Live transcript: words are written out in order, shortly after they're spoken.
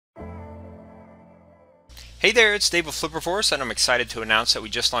Hey there, it's Dave with Flipperforce, and I'm excited to announce that we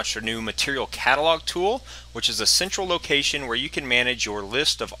just launched our new material catalog tool, which is a central location where you can manage your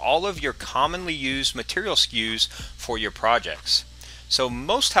list of all of your commonly used material SKUs for your projects. So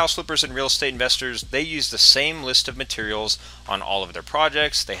most house flippers and real estate investors, they use the same list of materials on all of their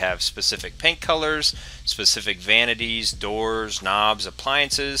projects. They have specific paint colors, specific vanities, doors, knobs,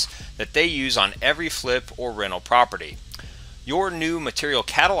 appliances that they use on every flip or rental property. Your new material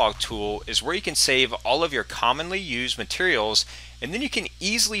catalog tool is where you can save all of your commonly used materials, and then you can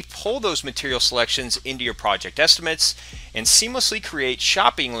easily pull those material selections into your project estimates and seamlessly create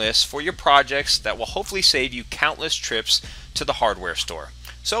shopping lists for your projects that will hopefully save you countless trips to the hardware store.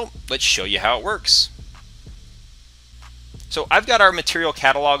 So let's show you how it works. So I've got our material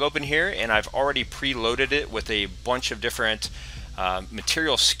catalog open here, and I've already preloaded it with a bunch of different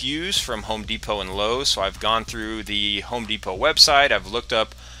material SKUs from Home Depot and Lowe's. So I've gone through the Home Depot website, I've looked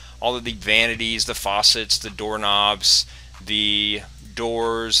up all of the vanities, the faucets, the doorknobs, the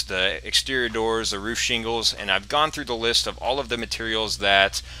doors, the exterior doors, the roof shingles, and I've gone through the list of all of the materials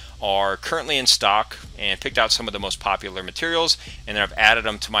that are currently in stock and picked out some of the most popular materials, and then I've added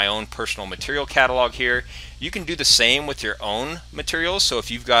them to my own personal material catalog here. You can do the same with your own materials. So if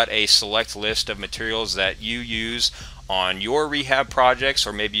you've got a select list of materials that you use on your rehab projects,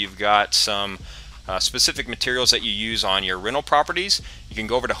 or maybe you've got some specific materials that you use on your rental properties, you can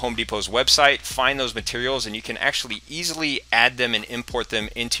go over to Home Depot's website, find those materials, and you can actually easily add them and import them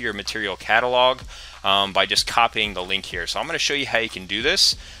into your material catalog by just copying the link here. So I'm going to show you how you can do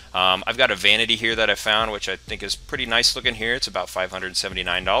this. I've got a vanity here that I found, which I think is pretty nice looking here. It's about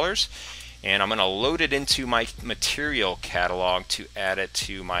 $579. And I'm going to load it into my material catalog to add it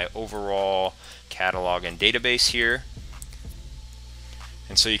to my overall catalog and database here.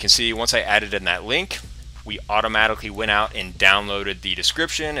 And so you can see once I added in that link, we automatically went out and downloaded the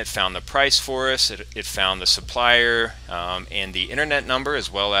description. It found the price for us, it found the supplier and the internet number,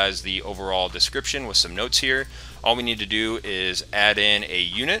 as well as the overall description with some notes here. All we need to do is add in a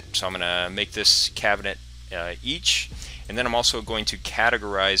unit. So I'm going to make this cabinet each, and then I'm also going to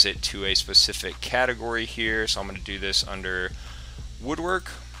categorize it to a specific category here. So I'm going to do this under woodwork,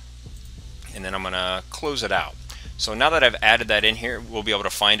 and then I'm going to close it out. So now that I've added that in here, we'll be able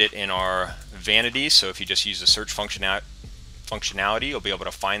to find it in our vanities. So if you just use the search functionality, you'll be able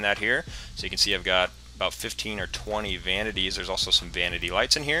to find that here. So you can see I've got about 15 or 20 vanities. There's also some vanity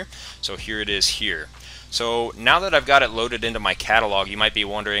lights in here. So here it is here. So now that I've got it loaded into my catalog, you might be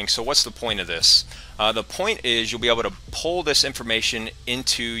wondering, so what's the point of this? The point is you'll be able to pull this information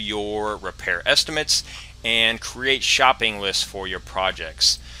into your repair estimates and create shopping lists for your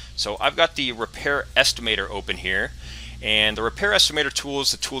projects. So I've got the Repair Estimator open here, and the Repair Estimator tool is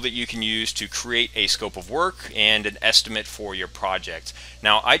the tool that you can use to create a scope of work and an estimate for your project.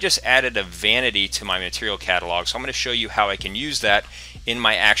 Now I just added a vanity to my material catalog, so I'm going to show you how I can use that in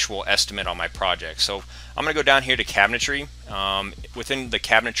my actual estimate on my project. So I'm going to go down here to cabinetry. Within the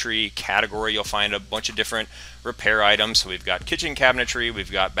cabinetry category, you'll find a bunch of different repair items. So we've got kitchen cabinetry,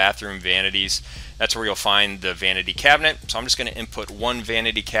 we've got bathroom vanities. That's where you'll find the vanity cabinet. So I'm just going to input one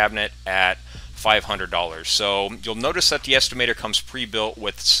vanity cabinet at $500. So you'll notice that the estimator comes pre-built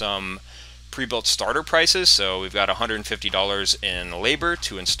with some pre-built starter prices. So we've got $150 in labor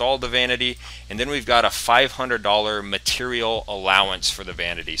to install the vanity, and then we've got a $500 material allowance for the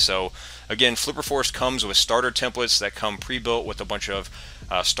vanity. So again, Flipperforce comes with starter templates that come pre-built with a bunch of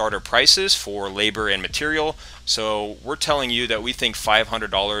starter prices for labor and material. So we're telling you that we think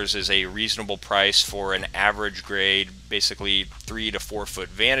 $500 is a reasonable price for an average grade, basically 3 to 4 foot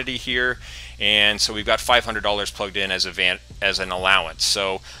vanity here. And so we've got $500 plugged in as an allowance.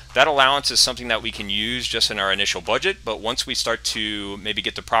 So that allowance is something that we can use just in our initial budget, but once we start to maybe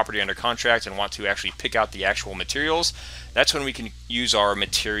get the property under contract and want to actually pick out the actual materials, that's when we can use our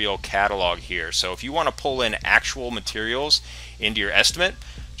material catalog here. So if you want to pull in actual materials into your estimate,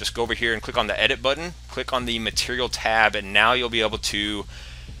 just go over here and click on the edit button, click on the material tab, and now you'll be able to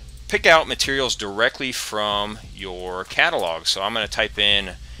pick out materials directly from your catalog. So I'm going to type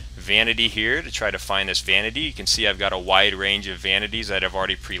in vanity here to try to find this vanity. You can see I've got a wide range of vanities that I've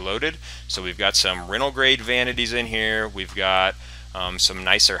already preloaded. So we've got some rental grade vanities in here. We've got some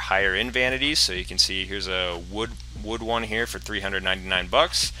nicer higher end vanities. So you can see here's a wood one here for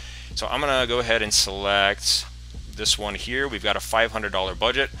 $399. So I'm gonna go ahead and select this one here. We've got a $500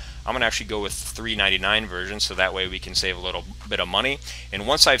 budget. I'm gonna actually go with $399 version, so that way we can save a little bit of money. And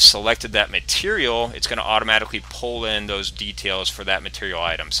once I've selected that material, it's gonna automatically pull in those details for that material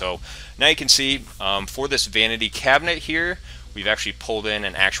item. So now you can see for this vanity cabinet here, we've actually pulled in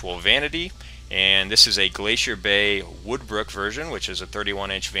an actual vanity. And this is a Glacier Bay Woodbrook version, which is a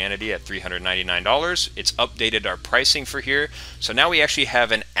 31-inch vanity at $399. It's updated our pricing for here. So now we actually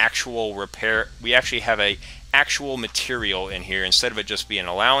have an actual repair, we actually have a actual material in here instead of it just being an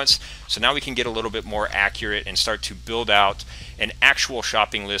allowance. So now we can get a little bit more accurate and start to build out an actual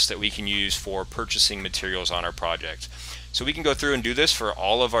shopping list that we can use for purchasing materials on our project. So we can go through and do this for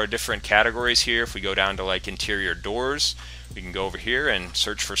all of our different categories here. If we go down to like interior doors, we can go over here and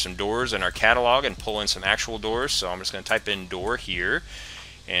search for some doors in our catalog and pull in some actual doors. So I'm just going to type in door here,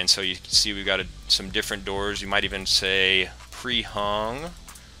 and so you can see we've got some different doors. You might even say pre-hung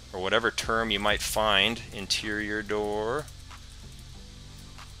or whatever term you might find. Interior door.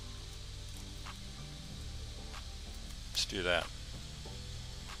 Let's do that.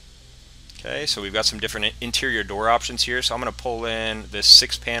 Okay, so we've got some different interior door options here. So I'm going to pull in this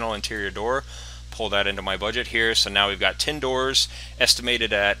 6-panel interior door, pull that into my budget here. So now we've got 10 doors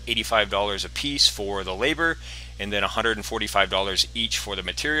estimated at $85 a piece for the labor, and then $145 each for the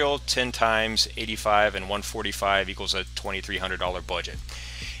material. 10 times 85 and 145 equals a $2,300 budget.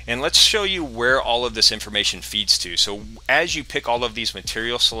 And let's show you where all of this information feeds to. So as you pick all of these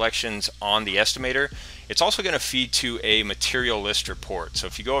material selections on the estimator, it's also going to feed to a material list report. So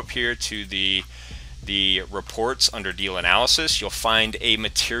if you go up here to the reports under deal analysis, you'll find a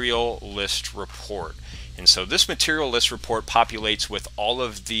material list report. And so this material list report populates with all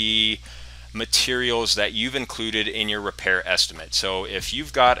of the materials that you've included in your repair estimate. So if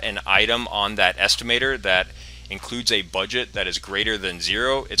you've got an item on that estimator that includes a budget that is greater than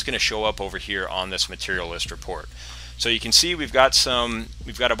 0, it's going to show up over here on this material list report. So you can see we've got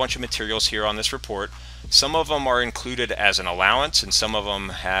a bunch of materials here on this report. Some of them are included as an allowance, and some of them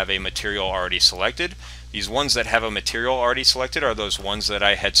have a material already selected. These ones that have a material already selected are those ones that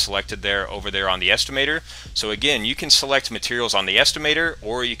I had selected over there on the estimator. So again, you can select materials on the estimator,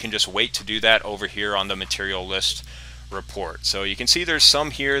 or you can just wait to do that over here on the material list report. So you can see there's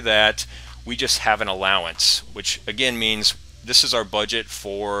some here that we just have an allowance, which again means this is our budget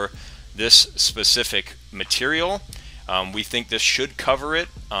for this specific material. We think this should cover it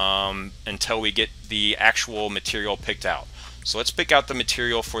until we get the actual material picked out. So let's pick out the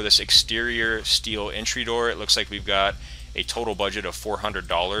material for this exterior steel entry door. It looks like we've got a total budget of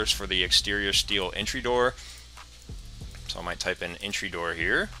 $400 for the exterior steel entry door. So I might type in entry door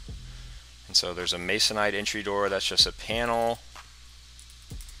here. And so there's a masonite entry door. That's just a panel.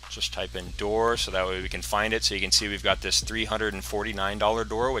 Just type in door so that way we can find it. So you can see we've got this $349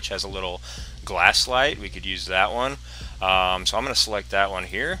 door, which has a little glass light. We could use that one. So I'm going to select that one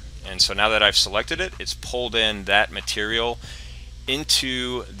here. And so now that I've selected it, it's pulled in that material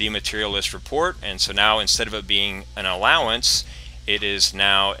into the material list report. And so now instead of it being an allowance, it is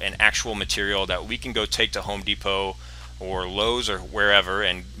now an actual material that we can go take to Home Depot or Lowe's or wherever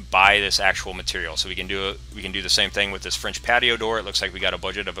and buy this actual material. So we can do the same thing with this French patio door. It looks like we got a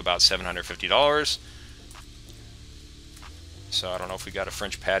budget of about $750. So I don't know if we got a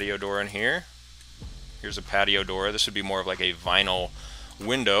French patio door in here. Here's a patio door. This would be more of like a vinyl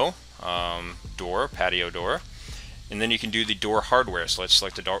window door, patio door. And then you can do the door hardware. So let's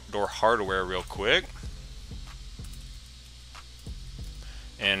select the door hardware real quick.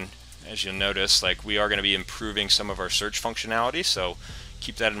 And as you'll notice, like we are going to be improving some of our search functionality, so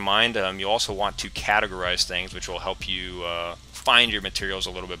keep that in mind. You also want to categorize things, which will help you find your materials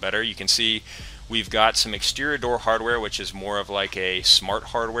a little bit better. You can see we've got some exterior door hardware, which is more of like a smart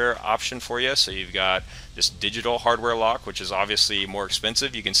hardware option for you. So you've got this digital hardware lock, which is obviously more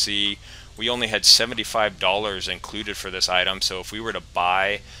expensive. You can see we only had $75 included for this item. So if we were to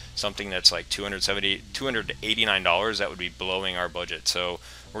buy something that's like $289, that would be blowing our budget. So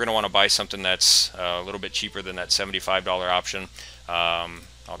we're going to want to buy something that's a little bit cheaper than that $75 option. I'll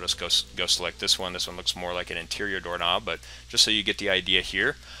just go select this one. This one looks more like an interior doorknob, but just so you get the idea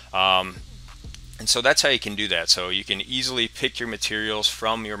here. And so that's how you can do that. So you can easily pick your materials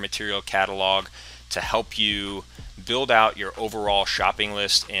from your material catalog to help you build out your overall shopping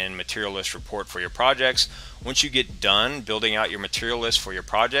list and material list report for your projects. Once you get done building out your material list for your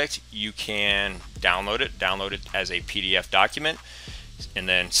project, you can download it as a PDF document, and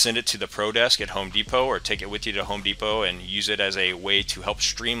then send it to the Pro Desk at Home Depot, or take it with you to Home Depot and use it as a way to help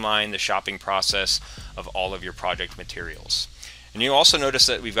streamline the shopping process of all of your project materials. And you also notice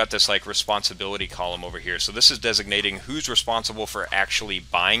that we've got this like responsibility column over here. So this is designating who's responsible for actually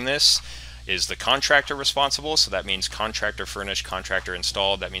buying this. Is the contractor responsible? So that means contractor furnished, contractor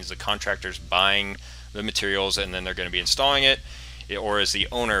installed. That means the contractor's buying the materials and then they're going to be installing it. Or is the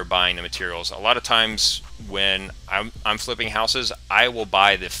owner buying the materials? A lot of times when I'm flipping houses, I will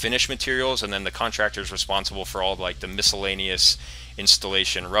buy the finished materials, and then the contractor is responsible for all like the miscellaneous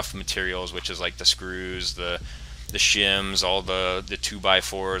installation rough materials, which is like the screws, the shims, all the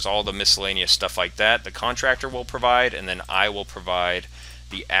 2x4s, all the miscellaneous stuff like that, the contractor will provide, and then I will provide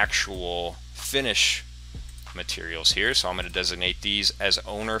the actual finish materials here. So I'm going to designate these as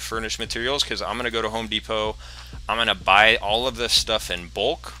owner furnished materials, because I'm going to go to Home Depot, I'm going to buy all of this stuff in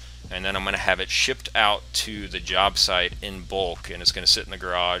bulk, and then I'm going to have it shipped out to the job site in bulk, and it's going to sit in the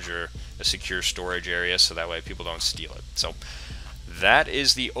garage or a secure storage area so that way people don't steal it. So that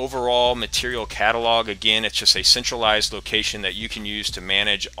is the overall material catalog. Again, it's just a centralized location that you can use to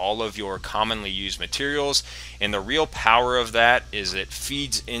manage all of your commonly used materials, and the real power of that is it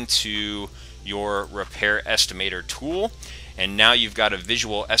feeds into your repair estimator tool, and now you've got a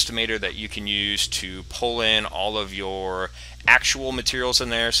visual estimator that you can use to pull in all of your actual materials in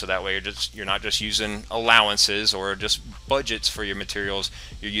there, so that way you're not just using allowances or just budgets for your materials.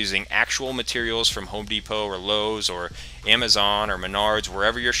 You're using actual materials from Home Depot or Lowe's or Amazon or Menards,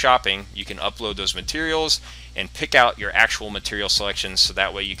 wherever you're shopping. You can upload those materials and pick out your actual material selections, so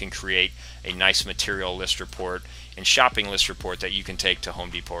that way you can create a nice material list report and shopping list report that you can take to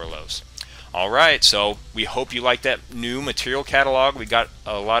Home Depot or Lowe's. Alright, so we hope you like that new material catalog. We got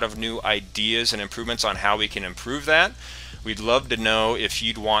a lot of new ideas and improvements on how we can improve that. We'd love to know if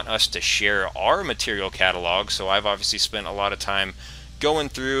you'd want us to share our material catalog. So I've obviously spent a lot of time going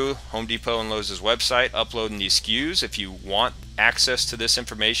through Home Depot and Lowe's website, uploading these SKUs. If you want access to this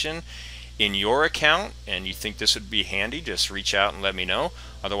information in your account and you think this would be handy, just reach out and let me know.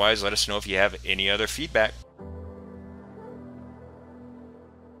 Otherwise, let us know if you have any other feedback.